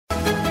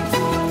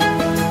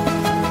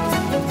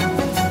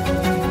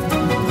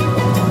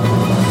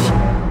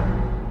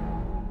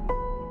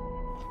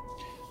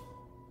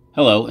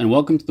Hello, and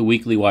welcome to the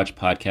Weekly Watch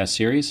podcast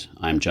series.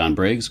 I'm John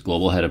Briggs,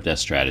 Global Head of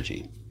Desk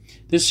Strategy.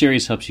 This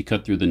series helps you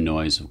cut through the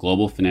noise of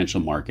global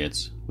financial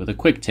markets with a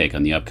quick take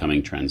on the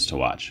upcoming trends to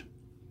watch.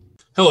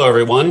 Hello,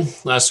 everyone.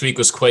 Last week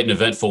was quite an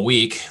eventful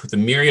week with a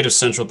myriad of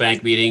central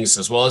bank meetings,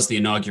 as well as the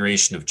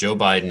inauguration of Joe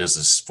Biden as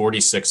the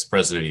 46th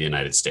president of the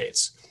United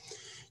States.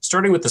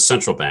 Starting with the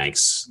central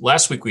banks,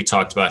 last week we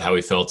talked about how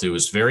we felt it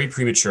was very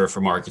premature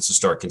for markets to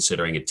start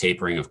considering a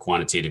tapering of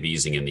quantitative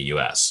easing in the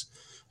U.S.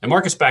 And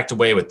markets backed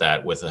away with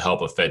that with the help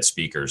of Fed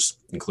speakers,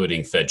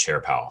 including Fed Chair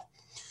Powell.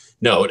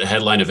 Note, a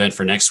headline event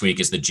for next week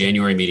is the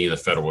January meeting of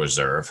the Federal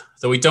Reserve,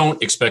 though we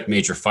don't expect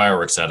major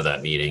fireworks out of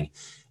that meeting.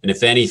 And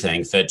if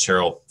anything, Fed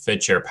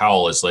Chair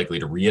Powell is likely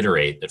to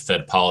reiterate that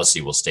Fed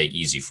policy will stay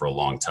easy for a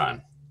long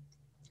time.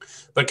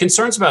 But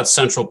concerns about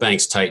central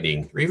banks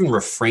tightening or even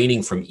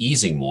refraining from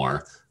easing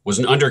more was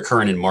an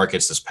undercurrent in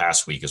markets this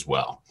past week as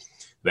well.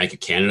 The Bank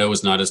of Canada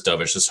was not as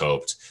dovish as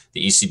hoped.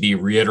 The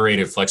ECB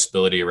reiterated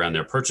flexibility around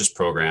their purchase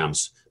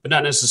programs, but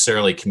not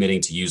necessarily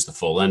committing to use the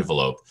full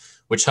envelope,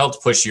 which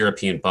helped push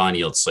European bond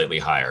yields slightly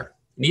higher.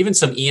 And even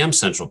some EM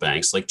central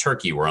banks like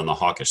Turkey were on the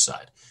hawkish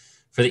side.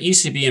 For the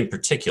ECB in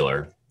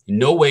particular, in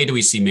no way do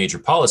we see major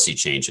policy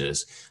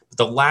changes, but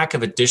the lack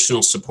of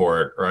additional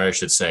support, or I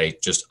should say,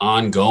 just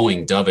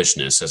ongoing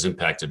dovishness has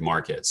impacted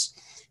markets.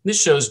 And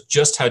this shows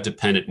just how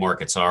dependent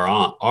markets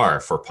are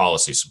for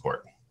policy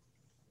support.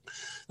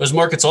 Those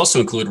markets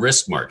also include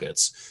risk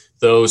markets,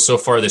 though so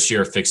far this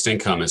year, fixed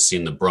income has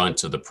seen the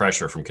brunt of the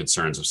pressure from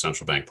concerns of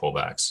central bank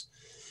pullbacks.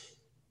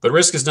 But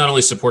risk is not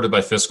only supported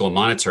by fiscal and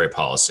monetary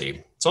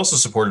policy, it's also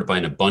supported by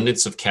an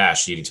abundance of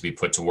cash needing to be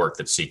put to work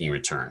that's seeking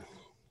return.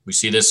 We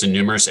see this in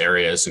numerous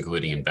areas,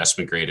 including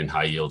investment grade and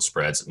high yield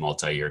spreads at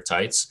multi-year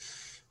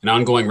tights, and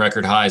ongoing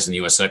record highs in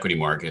U.S. equity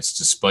markets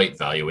despite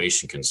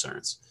valuation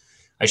concerns.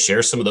 I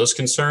share some of those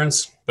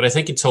concerns, but I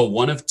think until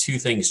one of two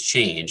things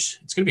change,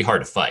 it's going to be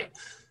hard to fight.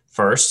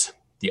 First,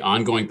 the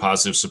ongoing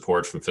positive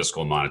support from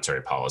fiscal and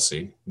monetary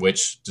policy,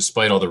 which,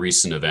 despite all the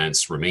recent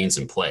events, remains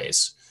in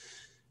place.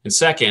 And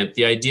second,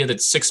 the idea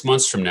that 6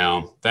 months from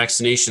now,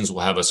 vaccinations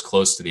will have us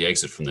close to the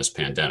exit from this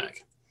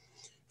pandemic.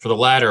 For the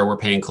latter, we're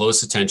paying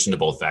close attention to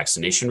both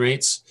vaccination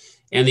rates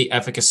and the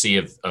efficacy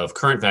of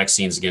current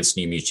vaccines against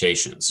new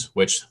mutations,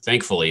 which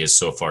thankfully is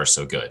so far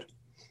so good.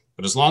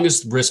 But as long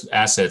as risk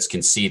assets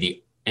can see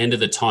the end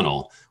of the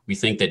tunnel, we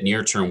think that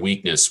near-term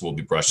weakness will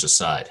be brushed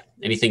aside.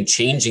 Anything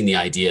changing the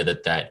idea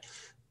that that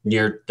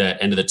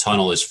end of the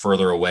tunnel is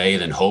further away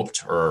than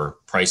hoped or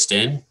priced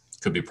in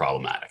could be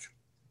problematic.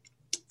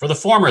 For the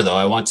former, though,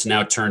 I want to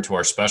now turn to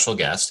our special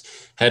guest,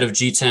 head of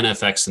G10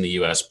 FX in the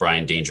U.S.,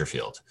 Brian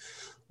Dangerfield.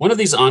 One of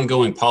these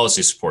ongoing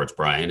policy supports,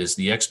 Brian, is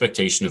the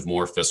expectation of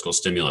more fiscal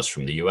stimulus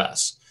from the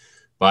U.S.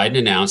 Biden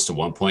announced a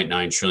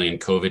 $1.9 trillion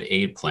COVID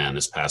aid plan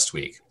this past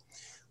week.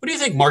 What do you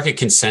think market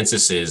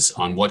consensus is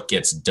on what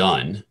gets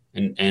done,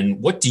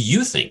 and what do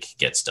you think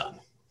gets done?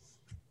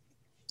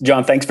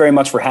 John, thanks very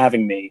much for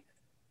having me.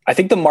 I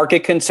think the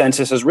market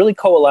consensus has really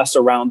coalesced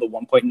around the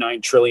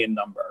 1.9 trillion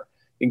number.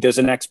 I think there's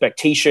an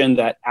expectation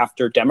that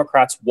after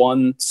Democrats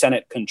won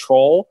Senate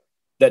control,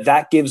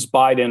 that gives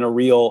Biden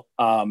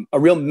a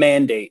real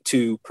mandate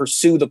to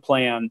pursue the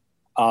plan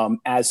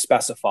as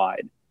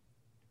specified.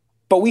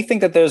 But we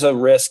think that there's a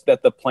risk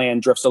that the plan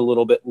drifts a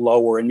little bit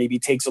lower and maybe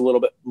takes a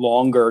little bit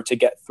longer to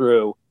get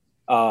through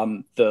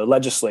the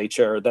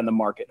legislature than the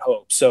market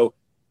hopes. So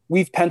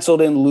we've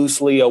penciled in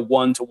loosely a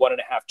 1 to 1.5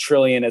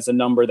 trillion as a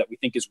number that we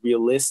think is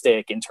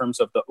realistic in terms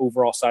of the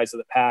overall size of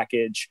the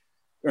package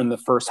in the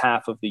first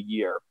half of the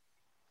year.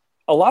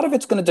 A lot of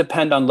it's going to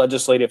depend on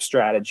legislative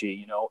strategy.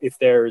 You know, if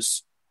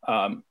there's,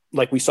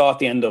 like we saw at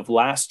the end of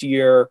last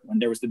year, when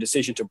there was the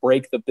decision to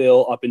break the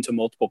bill up into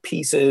multiple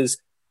pieces,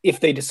 if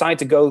they decide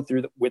to go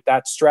through with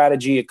that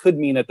strategy, it could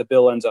mean that the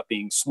bill ends up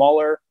being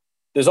smaller.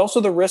 There's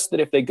also the risk that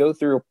if they go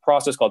through a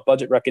process called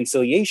budget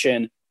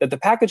reconciliation, that the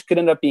package could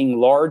end up being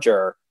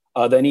larger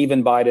than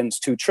even Biden's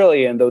 2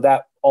 trillion, though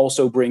that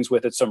also brings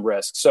with it some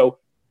risks. So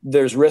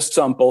there's risks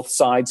on both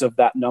sides of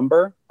that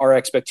number. Our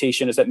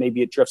expectation is that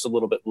maybe it drifts a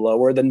little bit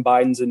lower than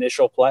Biden's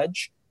initial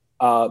pledge.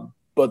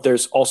 But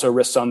there's also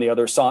risks on the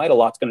other side. A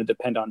lot's going to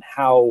depend on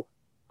how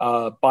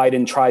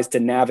Biden tries to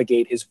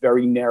navigate his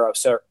very narrow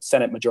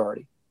Senate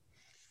majority.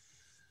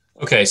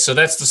 Okay, so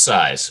that's the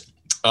size.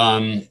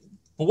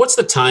 But what's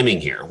the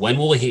timing here? When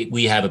will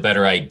we have a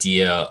better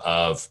idea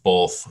of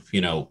both,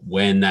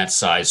 when that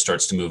size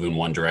starts to move in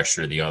one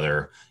direction or the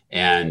other?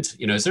 And,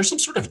 is there some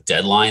sort of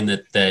deadline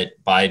that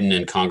Biden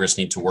and Congress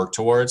need to work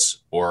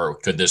towards, or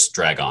could this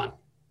drag on?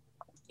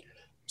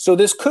 So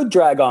this could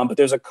drag on, but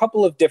there's a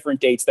couple of different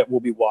dates that we'll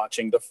be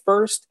watching. The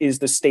first is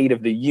the State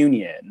of the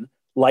Union,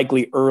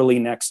 likely early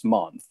next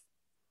month.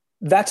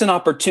 That's an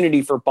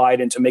opportunity for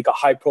Biden to make a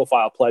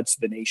high-profile pledge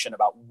to the nation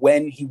about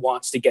when he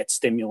wants to get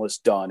stimulus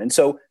done. And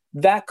so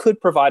that could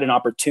provide an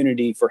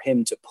opportunity for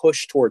him to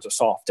push towards a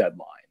soft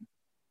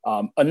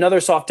deadline.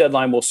 Another soft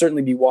deadline we'll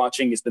certainly be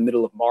watching is the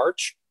middle of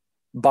March.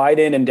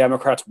 Biden and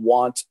Democrats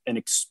want an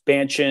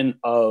expansion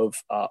of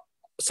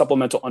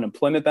supplemental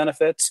unemployment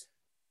benefits.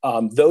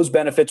 Those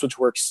benefits, which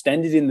were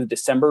extended in the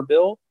December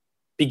bill,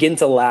 begin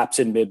to lapse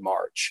in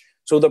mid-March.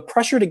 So the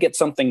pressure to get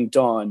something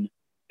done,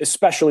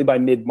 especially by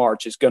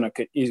mid-March, is going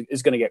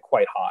to get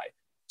quite high.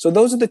 So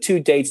those are the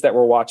two dates that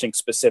we're watching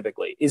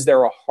specifically. Is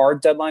there a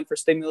hard deadline for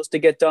stimulus to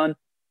get done?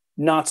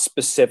 Not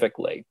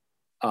specifically.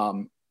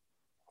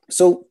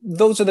 So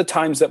those are the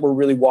times that we're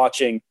really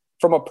watching.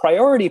 From a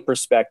priority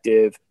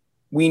perspective,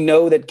 we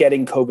know that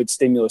getting COVID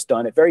stimulus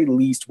done, at very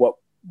least what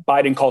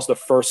Biden calls the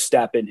first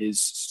step in his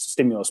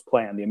stimulus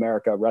plan, the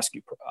America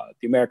Rescue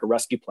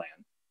Plan.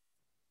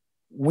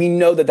 We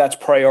know that that's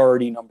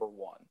priority number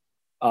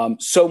one.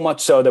 So much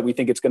so that we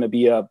think it's going to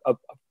be an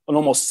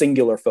almost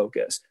singular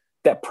focus.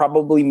 That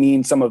probably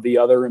means some of the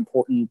other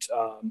important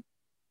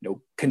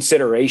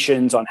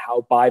considerations on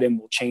how Biden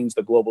will change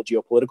the global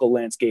geopolitical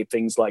landscape.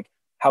 Things like,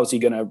 how's he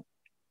going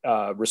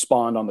to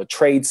respond on the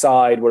trade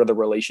side? What do the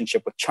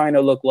relationship with China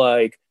look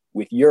like,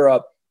 with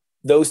Europe?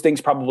 Those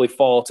things probably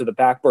fall to the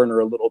back burner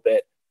a little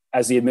bit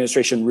as the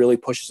administration really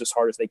pushes as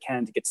hard as they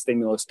can to get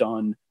stimulus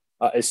done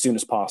as soon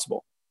as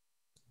possible.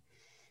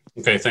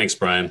 Okay, thanks,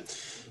 Brian.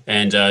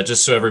 And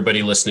just so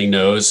everybody listening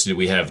knows,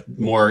 we have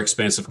more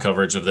expansive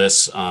coverage of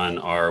this on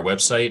our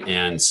website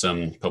and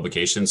some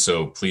publications.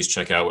 So please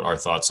check out our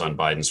thoughts on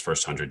Biden's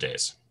first 100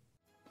 days.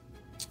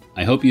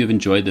 I hope you have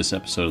enjoyed this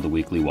episode of the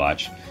Weekly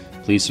Watch.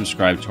 Please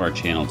subscribe to our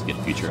channel to get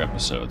future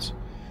episodes.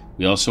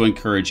 We also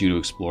encourage you to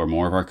explore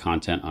more of our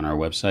content on our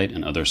website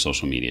and other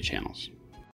social media channels.